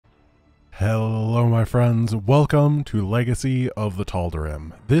Hello my friends, welcome to Legacy of the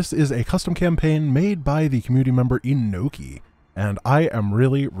Tal'Darim. This is a custom campaign made by the community member Inoki, and I am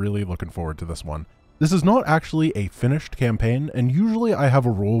really looking forward to this one. This is not actually a finished campaign, and usually I have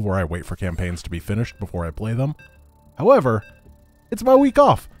a rule where I wait for campaigns to be finished before I play them. However, it's my week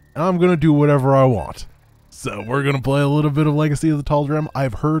off, and I'm going to do whatever I want. So we're going to play a little bit of Legacy of the Tal'Darim.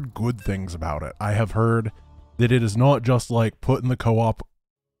 I've heard good things about it. I have heard that it is not just like putting the co-op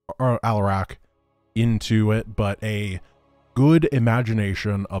Alarak into it, but a good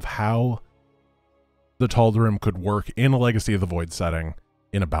imagination of how the Tal'Darim could work in a Legacy of the Void setting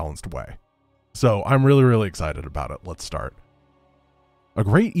in a balanced way. So I'm really excited about it. Let's start. A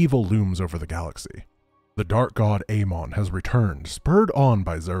great evil looms over the galaxy. The dark god Amon has returned, spurred on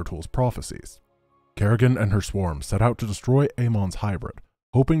by Zeratul prophecies. Kerrigan and her swarm set out to destroy Amon's hybrid,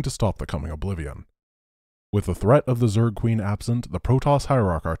 hoping to stop the coming oblivion. With the threat of the Zerg Queen absent, the Protoss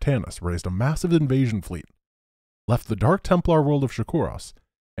hierarch Artanis raised a massive invasion fleet, left the Dark Templar world of Shakuras,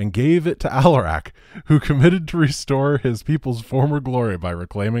 and gave it to Alarak, who committed to restore his people's former glory by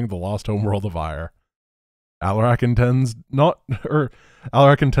reclaiming the lost homeworld of Ire. Alarak intends to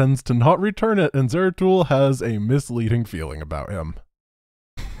not return it, and Zeratul has a misleading feeling about him.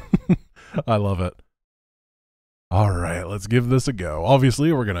 I love it. Alright, let's give this a go.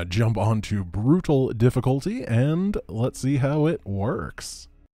 Obviously, we're going to jump onto brutal difficulty, and let's see how it works.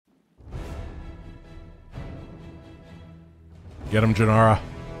 Get him, Janara.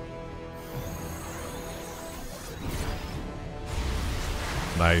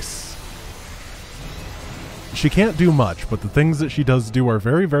 Nice. She can't do much, but the things that she does do are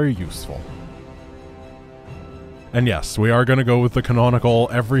very useful. And yes, we are going to go with the canonical,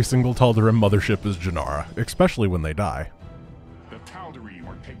 every single Tal'Darim mothership is Janara, especially when they die. The Tal'Darim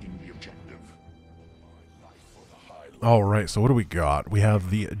are taking the objective. Alright, so what do we got? We have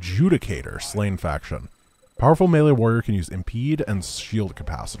the Adjudicator, Slain faction. Powerful melee warrior can use Impede and Shield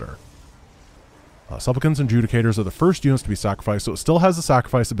Capacitor. Supplicants and Adjudicators are the first units to be sacrificed, so it still has a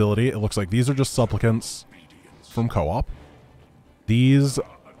sacrifice ability. It looks like these are just Supplicants from co-op. These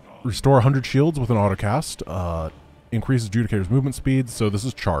restore 100 shields with an autocast. Increases Adjudicator's movement speed, so this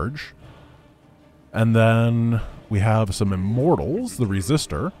is charge. And then we have some Immortals, the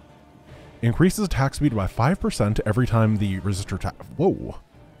Resistor. Increases attack speed by 5% every time the Resistor attack. Whoa.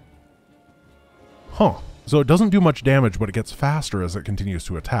 Huh. So it doesn't do much damage, but it gets faster as it continues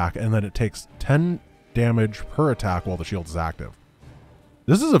to attack, and then it takes 10 damage per attack while the shield is active.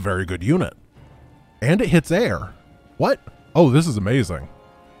 This is a very good unit. And it hits air. What? Oh, this is amazing.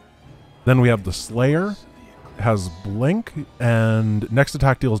 Then we have the Slayer. It has Blink, and next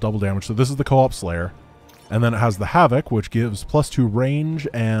attack deals double damage, so this is the co-op Slayer. And then it has the Havoc, which gives +2 range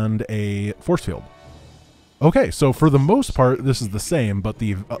and a force field. Okay, so for the most part, this is the same, but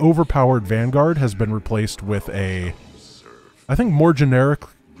the overpowered Vanguard has been replaced with a, I think, more generic,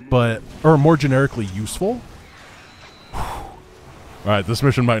 more generically useful. Alright, this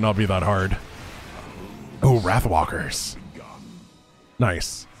mission might not be that hard. Oh, Wrathwalkers.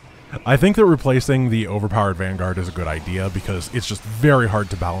 Nice. I think that replacing the overpowered Vanguard is a good idea because it's just very hard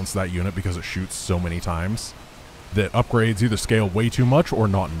to balance that unit because it shoots so many times that upgrades either scale way too much or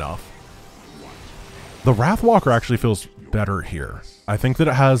not enough. The Wrathwalker actually feels better here. I think that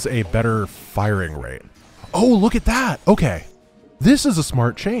it has a better firing rate. Oh, look at that! Okay. This is a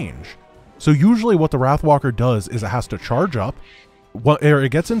smart change. So usually what the Wrathwalker does is it has to charge up. When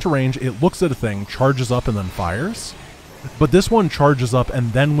it gets into range, it looks at a thing, charges up, and then fires. But this one charges up,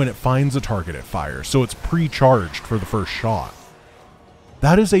 and then when it finds a target, it fires. So it's pre-charged for the first shot.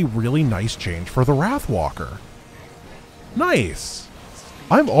 That is a really nice change for the Wrathwalker. Nice!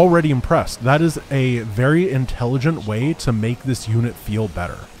 I'm already impressed. That is a very intelligent way to make this unit feel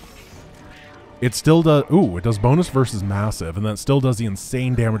better. It still does... Ooh, it does bonus versus massive, and then it still does the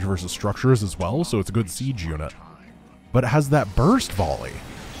insane damage versus structures as well, so it's a good siege unit. But it has that burst volley.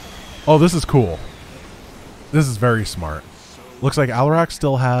 Oh, this is cool. This is very smart. Looks like Alarak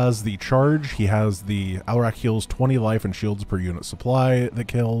still has the charge. He has the... Alarak heals 20 life and shields per unit supply that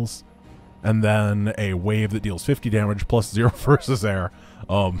kills. And then a wave that deals 50 damage plus 0 versus air.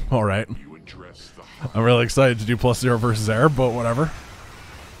 Alright. I'm really excited to do +0 versus air, but whatever.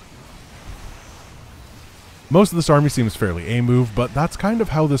 Most of this army seems fairly A-move, but that's kind of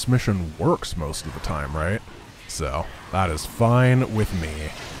how this mission works most of the time, right? So, that is fine with me.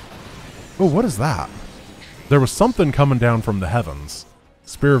 Oh, what is that? There was something coming down from the heavens.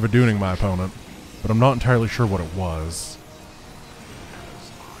 Spear of Adooning my opponent, but I'm not entirely sure what it was.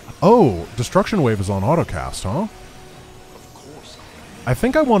 Oh, Destruction Wave is on autocast, huh? I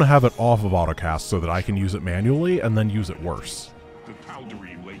think I want to have it off of autocast so that I can use it manually and then use it worse. The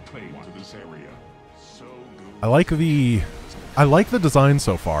Tal'Darim lay claim to this area. So good. I like the design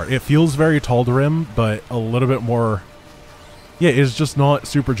so far. It feels very Tal'Darim, but a little bit more... Yeah, it's just not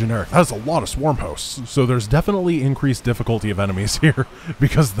super generic. That is a lot of swarm hosts, so there's definitely increased difficulty of enemies here,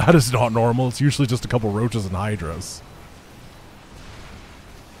 because that is not normal. It's usually just a couple roaches and hydras.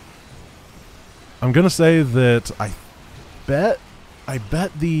 I'm gonna say that I bet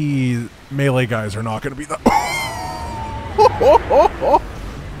the melee guys are not gonna be that...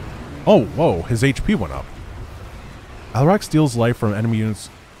 Oh, whoa, his HP went up. Alarak steals life from enemy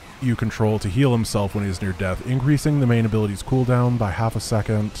units you control to heal himself when he is near death, increasing the main ability's cooldown by half a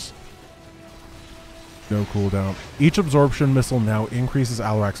second. No cooldown. Each absorption missile now increases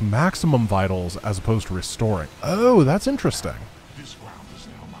Alarak's maximum vitals as opposed to restoring. Oh, that's interesting. This ground is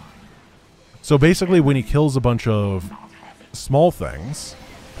now mine. So basically when he kills a bunch of small things,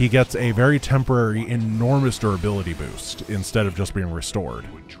 he gets a very temporary, enormous durability boost instead of just being restored.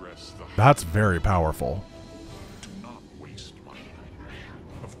 That's very powerful.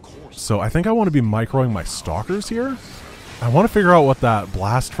 So I think I want to be microing my stalkers here. I want to figure out what that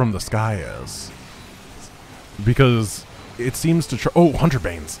blast from the sky is, because it seems to oh,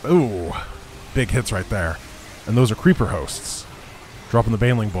 Hunterbanes. Oh, big hits right there. And those are creeper hosts. Dropping the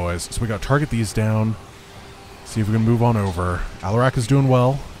Baneling boys. So we got to target these down. See if we can move on over. Alarak is doing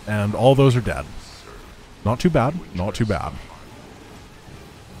well, and all those are dead. Not too bad. Not too bad.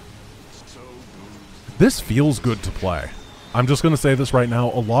 This feels good to play. I'm just going to say this right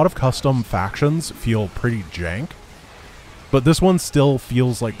now, a lot of custom factions feel pretty jank, but this one still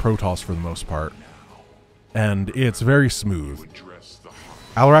feels like Protoss for the most part, and it's very smooth.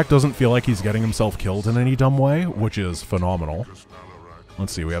 Alarak doesn't feel like he's getting himself killed in any dumb way, which is phenomenal.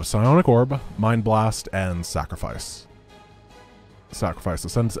 Let's see, we have Psionic Orb, Mind Blast, and Sacrifice. Sacrifice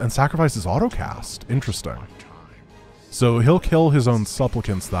ascends, and Sacrifice is autocast. Interesting. So he'll kill his own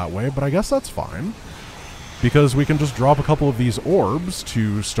supplicants that way, but I guess that's fine, because we can just drop a couple of these orbs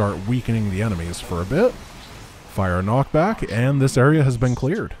to start weakening the enemies for a bit. Fire a knockback, and this area has been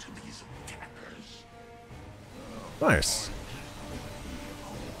cleared. Nice.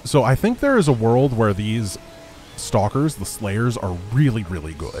 So I think there is a world where these stalkers, the slayers, are really,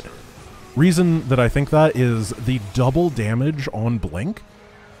 really good. Reason that I think that is the double damage on Blink.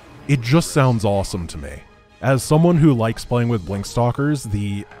 It just sounds awesome to me. As someone who likes playing with Blink stalkers,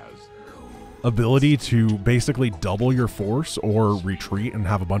 the ability to basically double your force or retreat and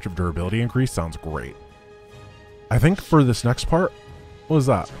have a bunch of durability increase sounds great. I think for this next part, what was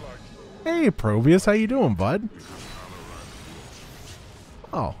that? Hey, Provius, how you doing, bud?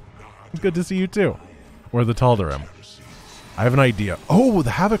 Oh, good to see you too. Or the Tal'Darim. I have an idea. Oh,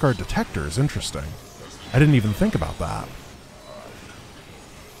 the Havoc are detectors. Interesting. I didn't even think about that.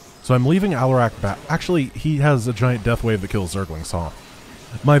 So I'm leaving Alarak back. Actually, he has a giant death wave that kills Zerglings, huh?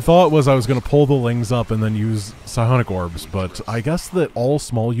 My thought was I was going to pull the Lings up and then use Psionic Orbs, but I guess that all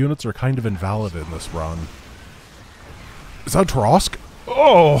small units are kind of invalid in this run. Is that Trosk?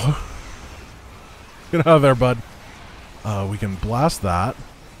 Oh! Get out of there, bud. We can blast that.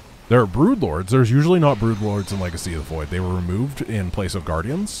 There are Broodlords. There's usually not Broodlords in Legacy of the Void. They were removed in place of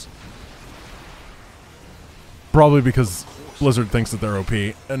Guardians. Probably because Blizzard thinks that they're OP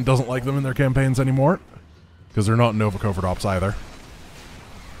and doesn't like them in their campaigns anymore. Because they're not Nova Covert Ops either.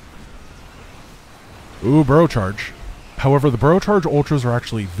 Ooh, Burrow Charge. However, the Burrow Charge Ultras are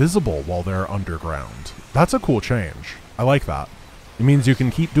actually visible while they're underground. That's a cool change. I like that. It means you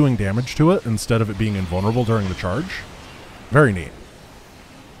can keep doing damage to it instead of it being invulnerable during the charge. Very neat.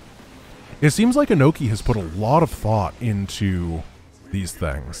 It seems like Inoki has put a lot of thought into these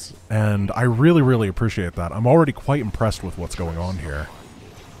things, and I really, really appreciate that. I'm already quite impressed with what's going on here.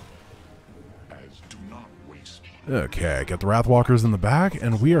 Okay, get the Wrathwalkers in the back,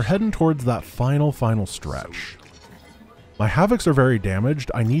 and we are heading towards that final stretch. My Havocs are very damaged.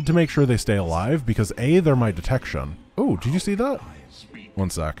 I need to make sure they stay alive, because A, they're my detection. Oh, did you see that?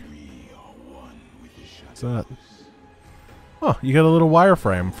 One sec. What's that? Oh, you get a little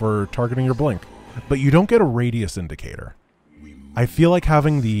wireframe for targeting your Blink, but you don't get a radius indicator. I feel like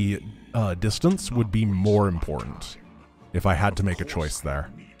having the distance would be more important if I had to make a choice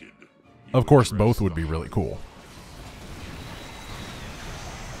there. Of course, both would be really cool.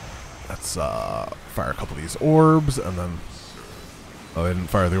 Let's fire a couple of these orbs, and then... Oh, they didn't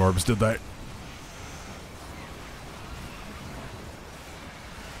fire the orbs, did they?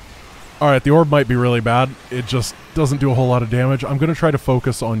 Alright, the orb might be really bad. It just doesn't do a whole lot of damage. I'm going to try to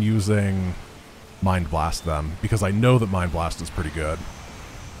focus on using Mind Blast then, because I know that Mind Blast is pretty good.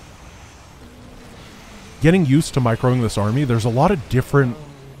 Getting used to microing this army, there's a lot of different...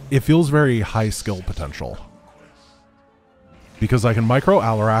 It feels very high skill potential. Because I can micro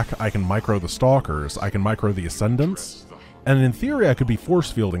Alarak, I can micro the Stalkers, I can micro the Ascendants, and in theory I could be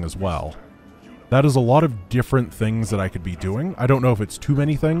force fielding as well. That is a lot of different things that I could be doing. I don't know if it's too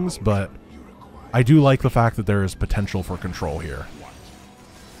many things, but I do like the fact that there is potential for control here.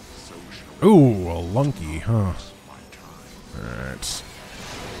 Ooh, a Lunky, huh? Alright.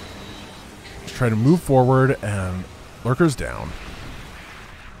 Let's try to move forward, and Lurker's down.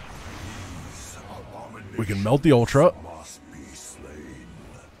 We can melt the Ultra.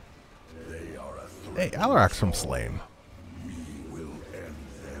 Hey, Alarak's from Slain.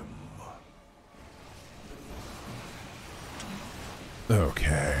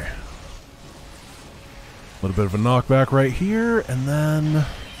 Okay. A little bit of a knockback right here, and then...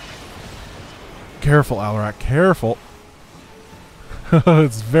 Careful, Alarak, careful.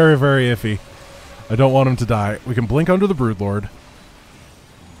 It's very, very iffy. I don't want him to die. We can blink under the Broodlord.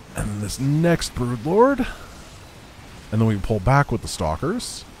 And then this next Broodlord. And then we can pull back with the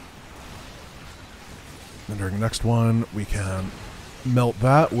Stalkers. And during the next one, we can melt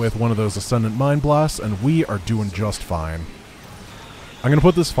that with one of those Ascendant Mind Blasts, and we are doing just fine. I'm going to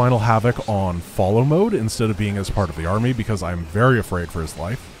put this final Havoc on follow mode instead of being as part of the army because I'm very afraid for his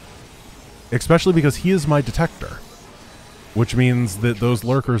life. Especially because he is my detector. Which means that those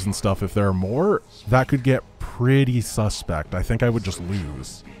lurkers and stuff, if there are more, that could get pretty suspect. I think I would just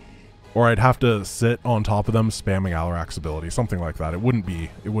lose. Or I'd have to sit on top of them spamming Alarak's ability, something like that. It wouldn't be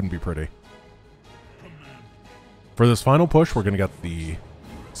pretty. For this final push, we're going to get the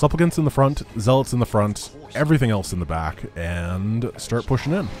Supplicants in the front, Zealots in the front, everything else in the back, and start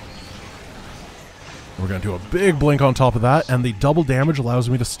pushing in. We're going to do a big blink on top of that, and the double damage allows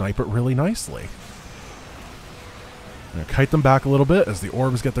me to snipe it really nicely. I'm going to kite them back a little bit as the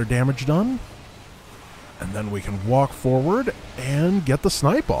orbs get their damage done. And then we can walk forward and get the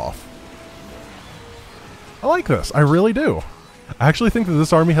snipe off. I like this. I really do. I actually think that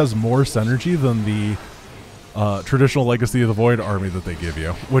this army has more synergy than the traditional Legacy of the Void army that they give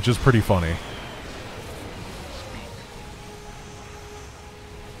you, which is pretty funny.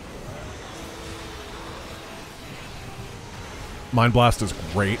 Mind Blast is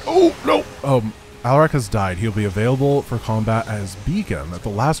great. Oh, no! Alarak has died. He'll be available for combat as Beacon at the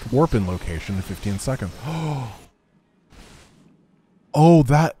last warp-in location in 15 seconds. Oh,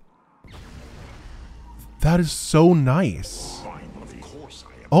 that is so nice.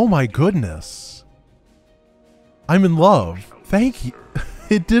 Oh my goodness. I'm in love. Thank you.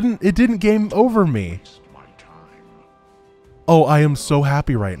 It didn't game over me. Oh, I am so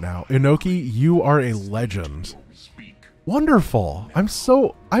happy right now. Inoki, you are a legend. Wonderful.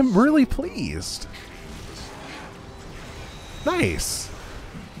 I'm really pleased. Nice.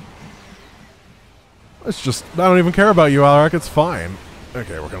 It's just, I don't even care about you, Alarak. It's fine.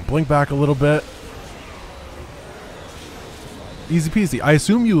 Okay, we're going to blink back a little bit. Easy peasy. I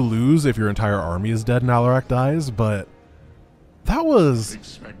assume you lose if your entire army is dead and Alarak dies, but that was...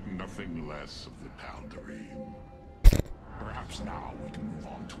 Expect nothing less of the Tal'Darim. Perhaps now we can move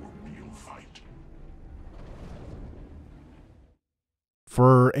on to a real fight.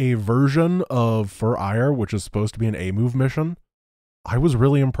 For a version of For Ire, which is supposed to be an A-move mission, I was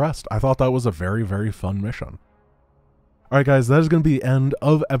really impressed. I thought that was a very, very fun mission. Alright guys, that is going to be the end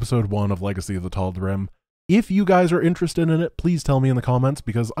of episode 1 of Legacy of the Tal'Darim. If you guys are interested in it, please tell me in the comments,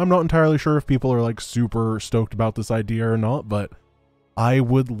 because I'm not entirely sure if people are like super stoked about this idea or not, but I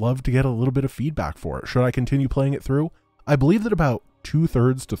would love to get a little bit of feedback for it. Should I continue playing it through? I believe that about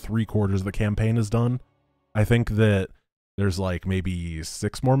 2/3 to 3/4 of the campaign is done. I think that there's like maybe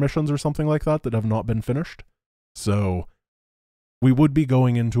 6 more missions or something like that that have not been finished. So we would be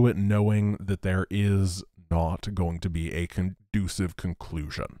going into it knowing that there is not going to be a conducive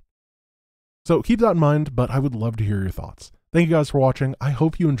conclusion. So keep that in mind, but I would love to hear your thoughts. Thank you guys for watching. I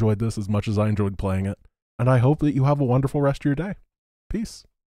hope you enjoyed this as much as I enjoyed playing it, and I hope that you have a wonderful rest of your day. Peace.